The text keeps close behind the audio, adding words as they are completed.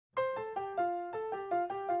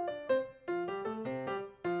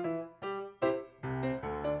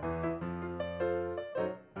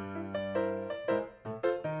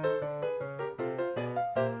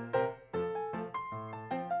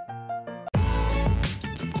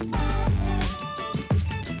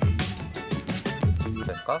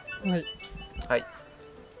ますか？はい。はい。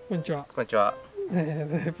こんにちは。こんにちは。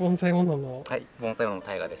盆栽オーナーの。はい。盆栽オーナーの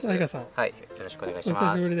大河です。大河さん。はい。よろしくお願いし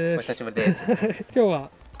ます。お久しぶりです。お久しぶりです。今日は。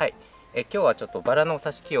はい。今日はちょっとバラの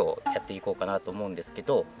挿し木をやっていこうかなと思うんですけ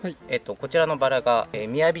ど、はい、こちらのバラが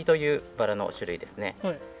雅というバラの種類ですね。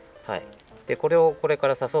はい。はい。でこれをこれか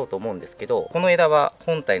ら挿そうと思うんですけど、この枝は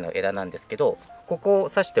本体の枝なんですけど、ここを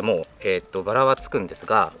挿してもバラはつくんです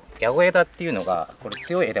が、ヤゴ枝っていうのがこれ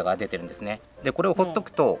強い枝が出てるんですね。でこれをほっと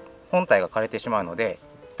くと本体が枯れてしまうので、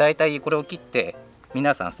だいたいこれを切って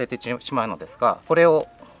皆さん捨ててしまうのですが、これを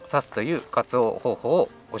挿すという活用方法を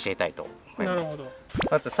教えたいと思います。なるほど。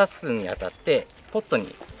まず挿すにあたってポット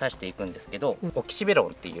に挿していくんですけど、オキシベロ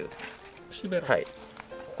ンっていう、はい、こ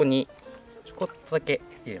こにちょこっとだけ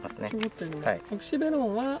入れますね。はい。オキシベロ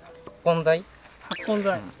ンは発根剤。発根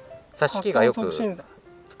剤。挿し木がよく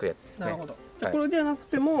つくやつですね。なるほど。これではなく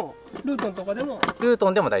てもルートンとかでも。ルート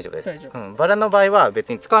ンでも大丈夫です。バラの場合は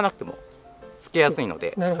別に使わなくてもつけやすいの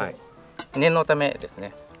で、はい。念のためです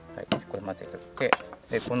ね。はい。これ混ぜておいて、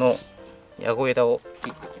でこのヤゴ枝を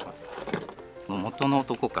切っていきます。元の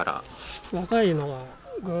とこから若いのが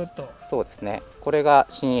ぐーっと。そうですね。これが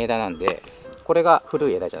新枝なんで、これが古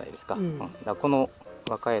い枝じゃないですか。だからこの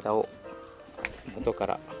若い枝を元か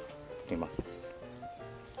ら取ります。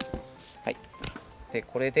はい。で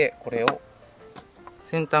これでこれを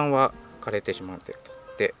先端は枯れてしまうので取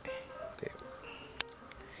って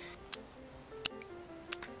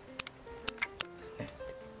ですね。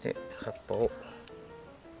で葉っぱを、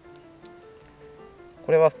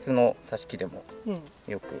これは普通の挿し木でも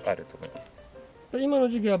よくあると思います。今の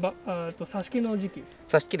時期は挿し木の時期。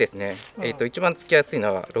挿し木ですね。一番つきやすい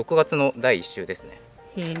のは6月の第1週ですね。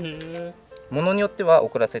ものによっては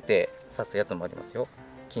遅らせて挿すやつもありますよ。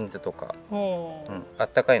金図とか、あっ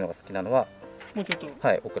たかいのが好きなのはもうちょっと、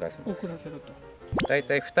はい、遅らせます。だい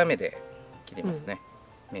たい2目で切りますね。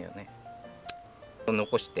目をね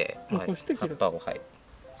残して葉っぱを、はい。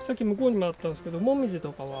さっき向こうにもあったんですけど、もみじ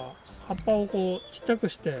とかは葉っぱをこうちっちゃく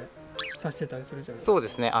して刺してたりするじゃないですか。そうで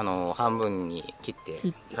すね。半分に切って、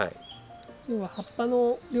はい。要は葉っぱ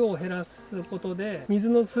の量を減らすことで水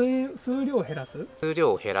の吸う量を減らす。吸う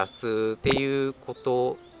量を減らすっていうこ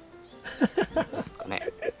とですかね。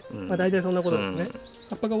まあ大体そんなことですね。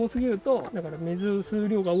葉っぱが多すぎるとだから水吸う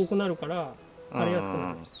量が多くなるから枯れやすく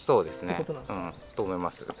なる。そうですね。と思い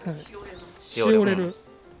ます。しおれる。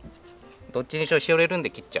どっちにしろしおれるんで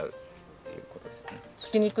切っちゃうっていうことですね。つ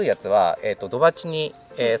きにくいやつは土鉢に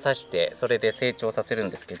刺してそれで成長させるん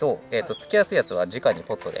ですけど、つきやすいやつは直に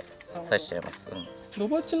ポットで刺しちゃいます。土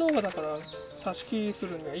鉢の方がだから挿し木す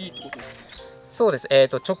るにはいいってことですね。そうです。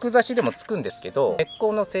直刺しでもつくんですけど、根っ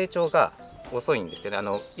この成長が遅いんですよ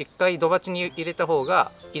ね。一回土鉢に入れた方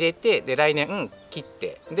が入れて、で来年切っ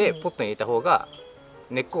てでポットに入れた方が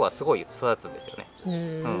根っこがすごい育つんですよね。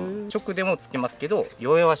直でもつきますけど、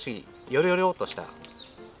弱々しいよりよりとした。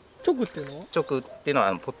直っていうのは？直っていうの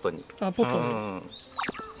はポットに。ポットに。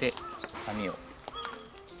で網を。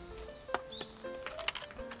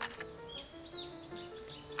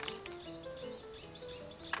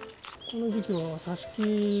この時期は挿し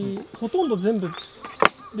木ほとんど全部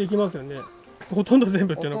できますよね。ほとんど全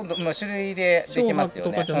部っていうのは。ほとんど、まあ、種類でできますよ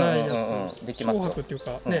ね。とかじゃないやつ。できますよ。紅白っていう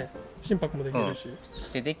かね、心拍もできるし。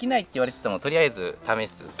でできないって言われててもとりあえず試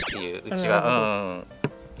すっていううちは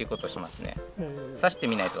っていうことをしますね。刺して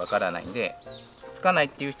みないとわからないんで、つかないっ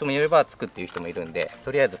ていう人もいればつくっていう人もいるんで、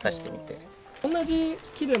とりあえず刺してみて。同じ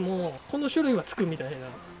木でもこの種類はつくみたいな。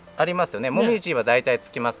ありますよね。もみじはだいたい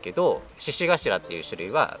つきますけど、獅子頭っていう種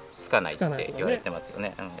類はつかないって言われてますよ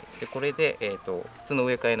ね。でこれで普通の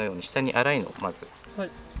植え替えのように下に粗いのをまず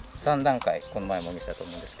3段階、この前も見せたと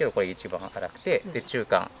思うんですけど、これ一番粗くて、で中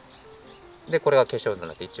間でこれが化粧図に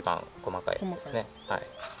なって一番細かいやつですね。はい。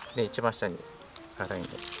で一番下に粗いの。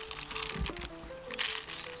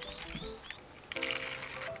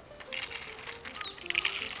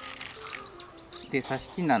で挿し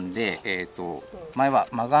木なんで、前は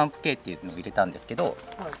マグアンプ系っていうのを入れたんですけど、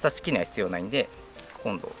挿し木には必要ないんで、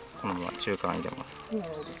今度このまま中間入れます。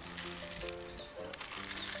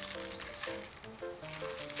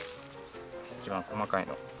一番細かい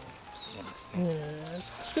の入れますね。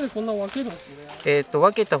挿し木でこんな分けるんですね。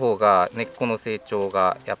分けた方が根っこの成長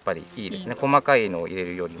がやっぱりいいですね。細かいのを入れ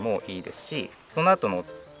るよりもいいですし、その後の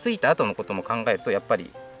ついた後のことも考えるとやっぱ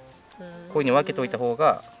りこういうふうに分けといた方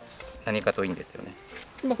が何かといいんですよね。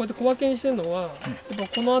今こうやって小分けにしてるのは、やっ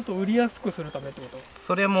ぱこの後売りやすくするためってこと？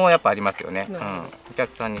それもやっぱありますよね。お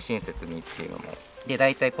客さんに親切にっていうのも。で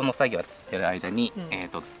大体この作業やってる間に、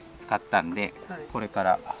使ったんで、これか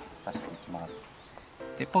ら刺していきます。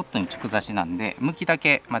でポットに直刺しなんで向きだ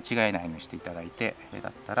け間違えないようにしていただいて、だ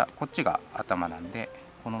ったらこっちが頭なんで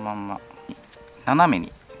このまんま斜め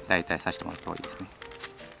にだいたい刺してもらった方がいいですね。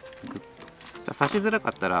グッと刺しづらか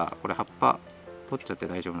ったらこれ葉っぱ取っちゃって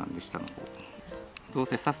大丈夫なんで、下の方どう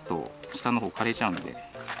せ刺すと下の方枯れちゃうんで、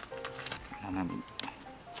斜めに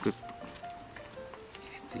グッと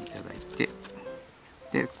入れていただいて、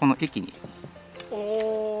でこの液に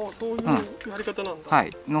そういうやり方なんだ、は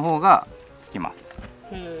いの方がつきます。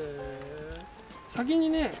へえ。先に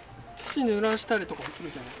ね土濡らしたりとかもす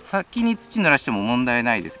るじゃないですか。先に土濡らしても問題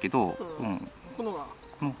ないですけど、このが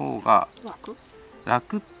この方が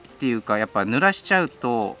楽っていうか、やっぱ濡らしちゃう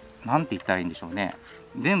となんて言ったらいいんでしょうね、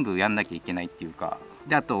全部やんなきゃいけないっていうか、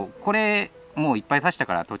であとこれもういっぱい刺した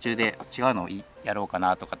から途中で違うのをやろうか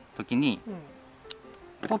なとか時に、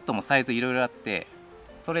ポットもサイズいろいろあって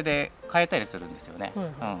それで変えたりするんですよね。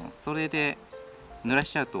それで濡ら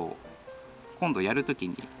しちゃうと今度やる時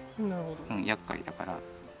に厄介だから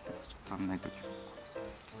足んない時。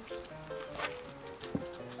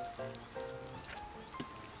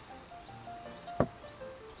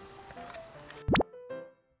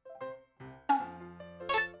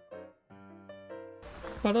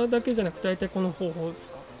バラだけじゃなくて大体この方法です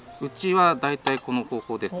か？うちは大体この方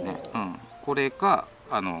法ですね。これか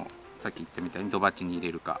さっき言ったみたいに土鉢に入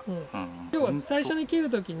れるか。要は最初に切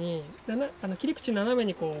るときに切り口斜め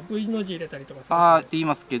にこう V の字入れたりとかする。って言い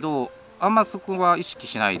ますけど、あんまそこは意識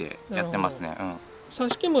しないでやってますね。挿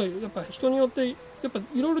し木もやっぱ人によってやっぱい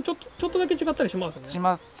ろいろちょっとだけ違ったりしますよね。し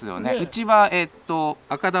ますよね。うちは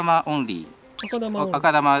赤玉オンリー、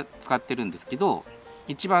赤玉使ってるんですけど、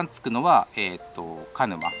一番つくのは鹿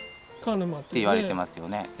沼って言われてますよ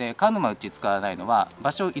ね。で鹿沼うち使わないのは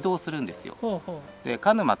場所を移動するんですよ。で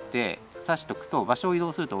鹿沼って刺しとくと場所を移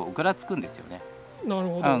動するとぐらつくんですよね。なる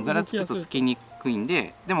ほど。ぐらつくとつきにくいん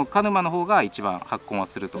で、でも鹿沼の方が一番発根は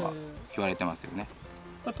するとは言われてますよね。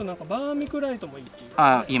あとなんかバーミクライトもいいっていう、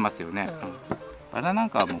言いますよね。バラなん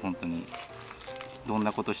かはもう本当にどん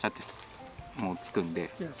なことしたってもうつくんで。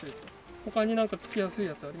他になんかつきやすい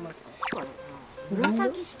やつありますか？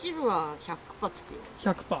紫式部は100%つくよ。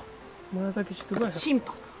100%。紫式部は100%。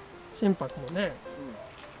心拍もね。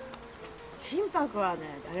心拍はね、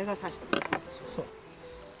誰が刺してもそうでしょ。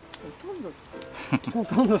ほとんどつく。ほ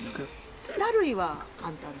とんどつく。ツタ類は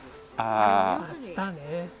簡単です。ツタ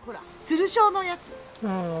ね。ほら、つる症のやつ。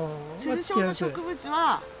つる症の植物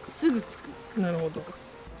はすぐつく。なるほど。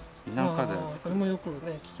それもよく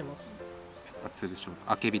ね聞きます。つる症、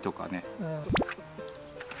あけびとかね。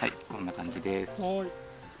はい、こんな感じです。は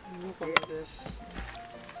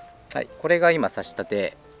い、これが今刺した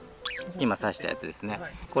て、今刺したやつですね。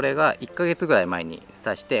これが1ヶ月ぐらい前に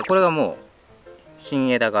刺して、これがもう新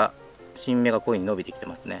芽がこういう風に伸びてきて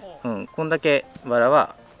ますね。こんだけバラ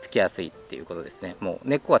はつきやすいっていうことですね。もう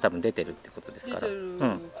根っこは多分出てるってことですから。っ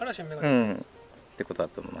てことだ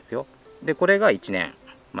と思いますよ。でこれが1年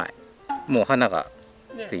前、もう花が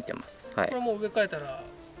ついてます。これもう植え替えたら。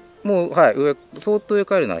もう相当植え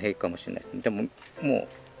替えるのは平気かもしれないですね。でもも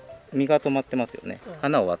う実が止まってますよね。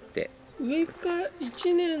花終わって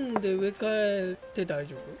1年で植え替えて大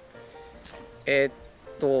丈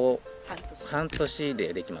夫？半年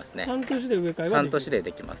でできますね。半年で植え替えは半年で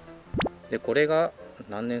できます。でこれが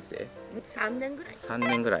何年生？3年ぐらい。3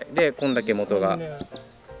年ぐらいでこんだけ元が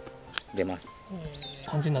出ます。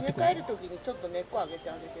感じになってくる。植え替える時にちょっと根っこ上げて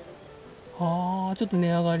あげてる。ちょっと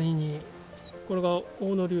値上がりに。これが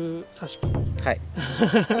大野流挿し木。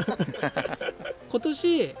今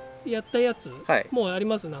年やったやつ、もうあり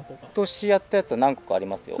ます？何個か。今年やったやつは何個かあり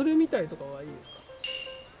ますよ。それ見たりとかはいいですか？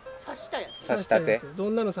刺したやつ。刺したて。ど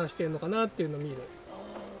んなの刺してるのかなっていうのを見る。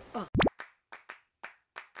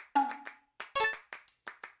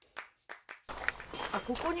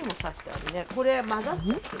ここにも刺してあるね。これ混ざっちゃって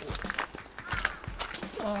る。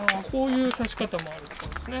こういう刺し方もあるってこ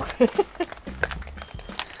とですね。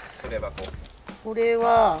これ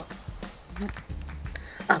は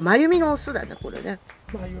真由美のオスだね、これね。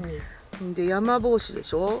真由美で山帽子で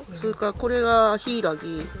しょ、それからこれがヒイラ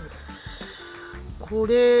ギ、こ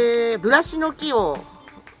れブラシの木を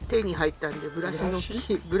手に入ったんでブラシの木っ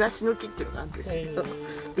ていうのがあるんですよ。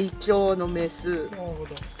イチョウのメス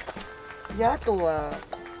で、あとは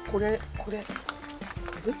これ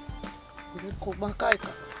細かいか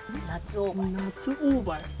ら夏オー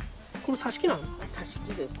バイ。これ挿し木なの？挿し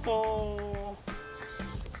木です。あ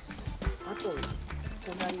と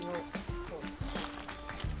隣の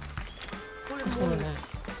これ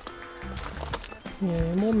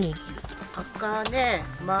もみじ、赤根、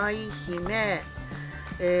舞姫、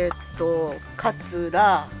カツ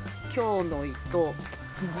ラ、京の糸、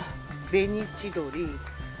紅千鳥、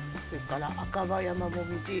それから赤葉山も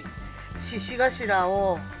みじ、獅子頭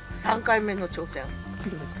を3回目の挑戦。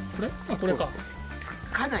これか。つ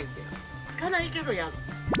かないんだよ。つかないけどやる。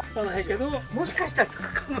つかないけど、もしかしたらつ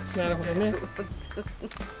くかもしれない。なるほどね。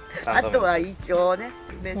あとはイチョウね、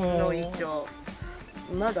メスのイチョウ。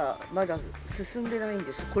まだ進んでないん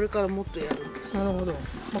です。これからもっとやるんです。なるほど。ま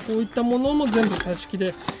あこういったものも全部挿し木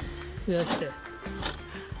で増やして。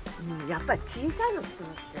やっぱり小さいの作ら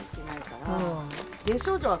なくちゃいけないから。出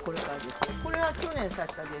少女はこれからです。これは去年挿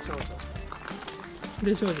した出少女。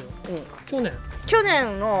出少女。去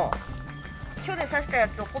年挿したや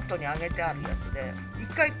つをポットにあげてあるやつで、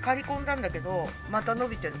一回刈り込んだんだけどまた伸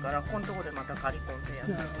びてるから、このとこでまた刈り込んでやら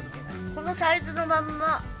ないといけない。このサイズのまん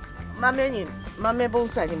ま豆盆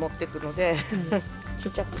栽に持っていくので、ち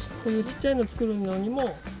っちゃくして、こういうちっちゃいの作るのに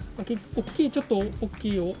も大きい、ちょっと大き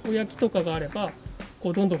いお焼きとかがあればこ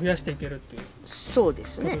うどんどん増やしていけるっていう。そうで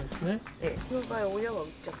すね。この場合親は売っ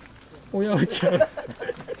ちゃう。親は売っちゃう。ね、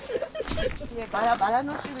バラ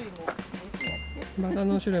の種類も。バラ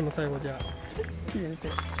の種類も最後じゃあ入れて。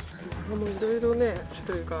いろいろね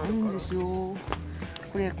種類があるから。いいんですよ。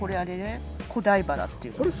これあれね、古代バラって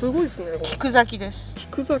いう。これすごいですね。菊咲きです。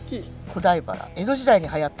菊咲き。古代バラ、江戸時代に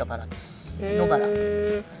流行ったバラです。野バラ。面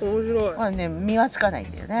白い。これね、実はつかない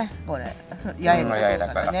んだよね。これ八重の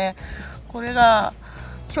だからね。これが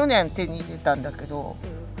去年手に入れたんだけど、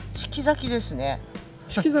四季咲きですね。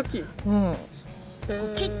四季咲き。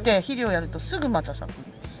切って肥料やるとすぐまた咲くん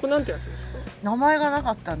です。これなんてやつですか？名前がな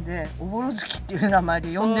かったんで、おぼろ月っていう名前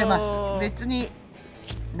で呼んでます。別に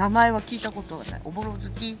名前は聞いたことはない。おぼろ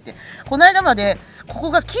月って、この間までこ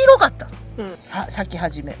こが黄色かったの。咲き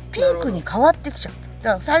始めピンクに変わってきちゃった。だ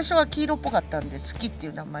から最初は黄色っぽかったんで月ってい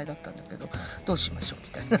う名前だったんだけど、どうしましょうみ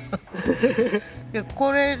たいな。で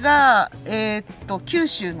これが九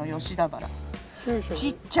州の吉田バラ。ち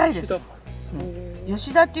っちゃいです。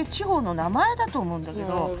吉田っていう地方の名前だと思うんだけ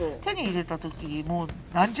ど、手に入れた時もう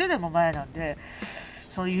何十年も前なんで、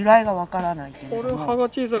その由来がわからないけれども。これ葉が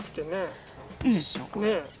小さくてね、いいですよ。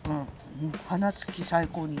ね、花付き最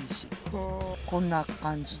高にいいし、こんな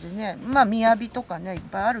感じでね、まあ雅とかねいっ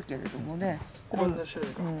ぱいあるけれどもね、こんな種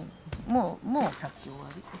類が、もうさっき終わ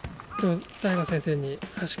り。大河先生に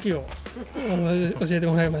挿し木を教えて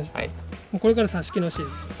もらいました。これから挿し木のシー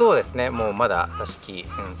ズン。そうですね。もうまだ挿し木、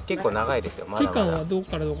結構長いですよ。期間はどこ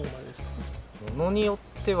からどこまでですか？ものによ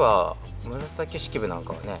っては紫式部なん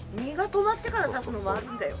かはね、実が止まってから挿すのもあ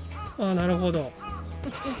るんだよ。あ、なるほど。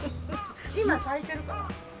今咲いてるか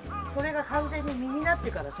ら、それが完全に実になって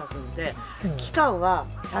から挿すので、期間は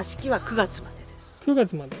挿し木は9月までです。9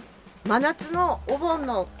月まで。真夏のお盆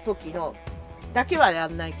の時のだけはや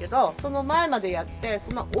んないけど、その前までやって、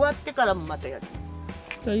その終わってからもまたやりま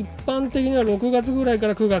す。一般的には6月ぐらいか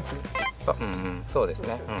ら9月。そうです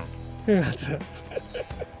ね。9月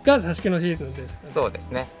が挿し木のシーズンです。そうです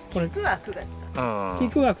ね。菊は9月だ。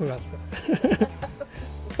菊は9月。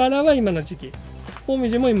バラは今の時期。もみ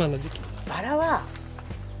じも今の時期。バラは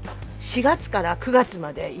4月から9月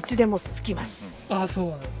までいつでもつきます。あ、そう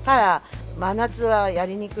なんです。ただ真夏はや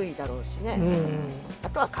りにくいだろうしね。あ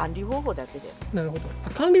とは管理方法だけで。なるほど。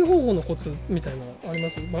管理方法のコツみたいなのありま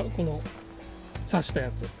す？この刺したや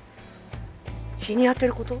つ。日に当て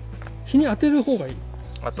ること？日に当てる方がいい。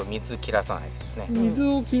あと水切らさないですよね。水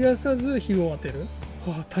を切らさず日を当てる。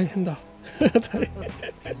あ、大変だ。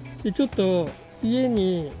でちょっと家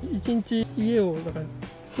に一日家をだから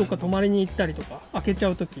どっか泊まりに行ったりとか開けちゃ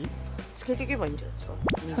うときつけていけばいいんじゃないですか。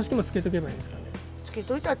挿し木もつけとけばいいんですかね。つけ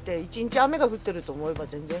といたって一日雨が降ってると思えば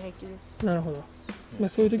全然平気です。なるほど。まあ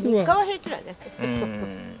そういう時は3日は平気だね。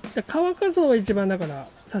乾かすのが一番だから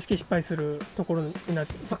挿し木失敗するところになってくるんで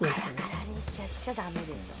すよね。カラカラにしちゃっちゃダメでし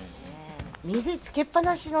ょうね。水つけっぱ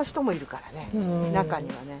なしの人もいるからね。中に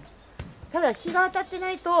はね。ただ日が当たってな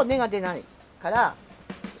いと根が出ないから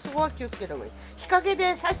そこは気をつけた方がいい。日陰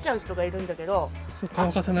で刺しちゃう人がいるんだけど、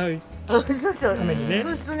乾かさないそうためにね。そ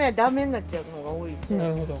うするとねダメになっちゃうのが多いんで。な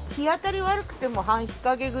るほど。日当たり悪くても半日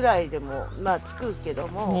陰ぐらいでもまあつくけど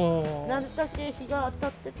も、なるだけ日が当た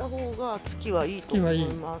ってた方が月はいいと思い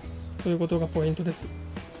ます。ということがポイントです。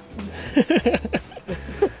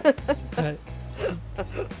はい。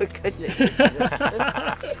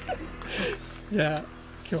じゃあ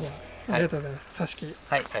今日はありがとうございます。挿し木。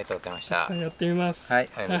はい、ありがとうございました。やってみます。はい、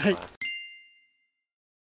ありがとうございます。